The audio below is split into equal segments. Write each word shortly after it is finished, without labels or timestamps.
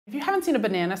If you haven't seen a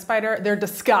banana spider, they're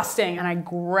disgusting. And I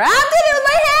grabbed it with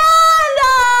my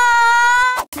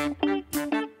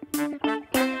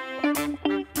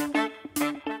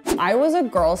hand! I was a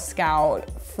Girl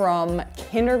Scout from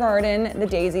kindergarten, the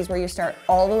daisies, where you start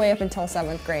all the way up until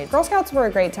 7th grade. Girl Scouts were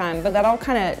a great time, but that all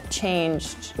kind of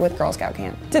changed with Girl Scout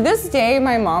camp. To this day,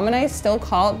 my mom and I still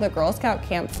call it the Girl Scout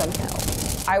camp from hell.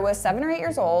 I was 7 or 8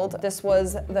 years old. This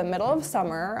was the middle of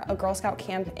summer, a Girl Scout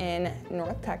camp in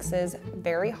North Texas,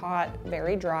 very hot,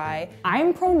 very dry.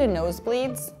 I'm prone to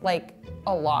nosebleeds, like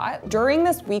a lot. During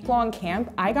this week-long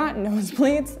camp, I got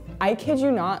nosebleeds, I kid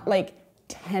you not, like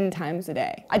 10 times a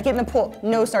day. I'd get in the pool,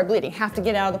 nose start bleeding, have to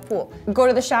get out of the pool. Go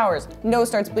to the showers, nose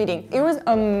starts bleeding. It was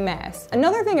a mess.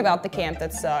 Another thing about the camp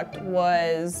that sucked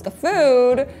was the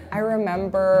food. I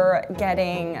remember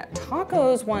getting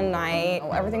tacos one night.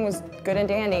 Everything was good and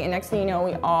dandy, and next thing you know,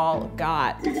 we all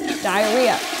got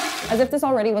diarrhea. As if this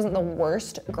already wasn't the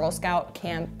worst Girl Scout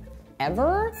camp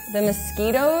ever. The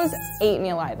mosquitoes ate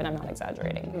me alive, and I'm not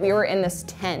exaggerating. We were in this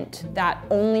tent that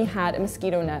only had a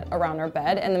mosquito net around our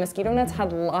bed, and the mosquito nets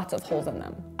had lots of holes in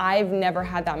them. I've never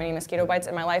had that many mosquito bites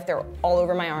in my life. They were all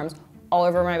over my arms, all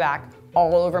over my back,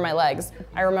 all over my legs.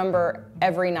 I remember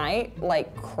every night,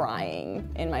 like, crying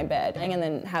in my bed and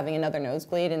then having another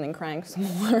nosebleed and then crying some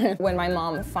more. When my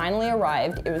mom finally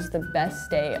arrived, it was the best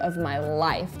day of my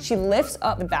life. She lifts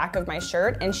up the back of my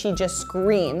shirt and she just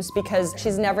screams because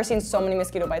she's never seen so many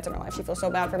mosquito bites in her life. She feels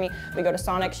so bad for me. We go to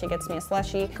Sonic, she gets me a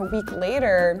slushie. A week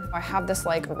later, I have this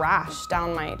like rash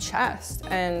down my chest,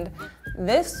 and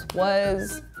this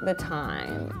was the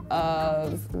time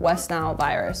of West Nile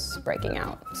virus breaking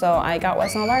out. So I got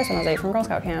West Nile virus when I was 8 from Girl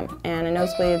Scout camp, and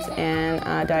nosebleeds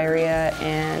and diarrhea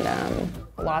and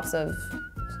lots of,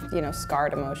 you know,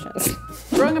 scarred emotions.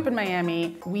 Growing up in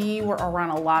Miami, we were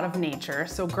around a lot of nature,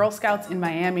 so Girl Scouts in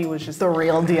Miami was just the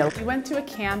real deal. We went to a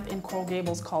camp in Coral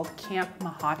Gables called Camp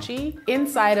Mahachi.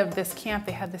 Inside of this camp,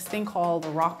 they had this thing called the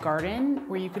Rock Garden,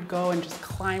 where you could go and just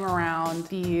climb around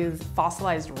these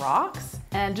fossilized rocks.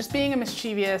 And just being a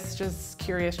mischievous, just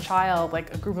curious child,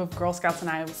 like a group of Girl Scouts and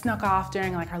I snuck off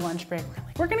during like our lunch break. We're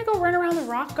like, we're gonna go run around the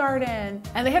rock garden.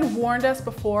 And they had warned us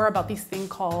before about these things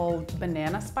called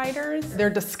banana spiders. They're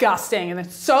disgusting and they're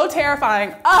so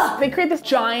terrifying. Ugh! They create this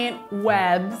giant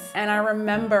webs. And I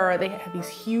remember they had these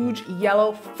huge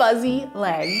yellow fuzzy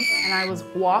legs. And I was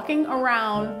walking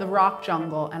around the rock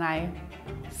jungle and I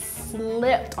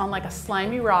slipped on like a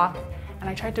slimy rock, and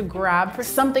I tried to grab for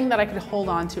something that I could hold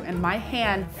on to, and my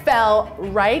hand fell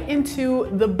right into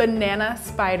the banana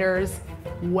spider's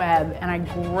web, and I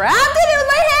grabbed it with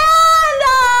my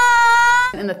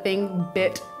hand! And the thing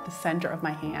bit the center of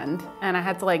my hand, and I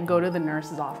had to like go to the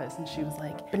nurse's office, and she was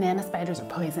like, banana spiders are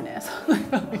poisonous.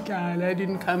 Oh my God, I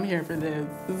didn't come here for this.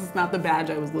 This is not the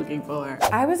badge I was looking for.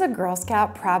 I was a Girl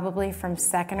Scout probably from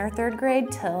 2nd or 3rd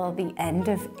grade till the end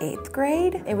of 8th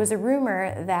grade. It was a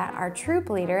rumor that our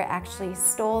troop leader actually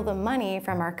stole the money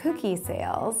from our cookie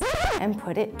sales and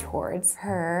put it towards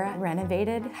her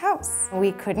renovated house.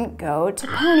 We couldn't go to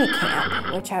pony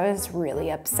camp, which I was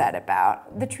really upset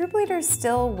about. The troop leader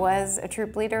still was a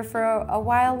troop leader for a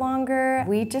while longer.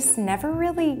 We just never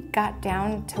really got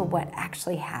down to what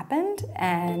actually happened,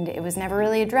 and it was never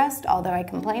really addressed, although I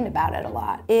complained about it a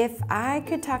lot. If I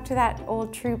could talk to that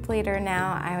old troop leader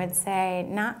now, I would say,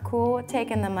 not cool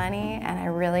taking the money, and I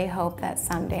really hope that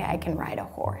someday I can ride a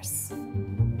horse.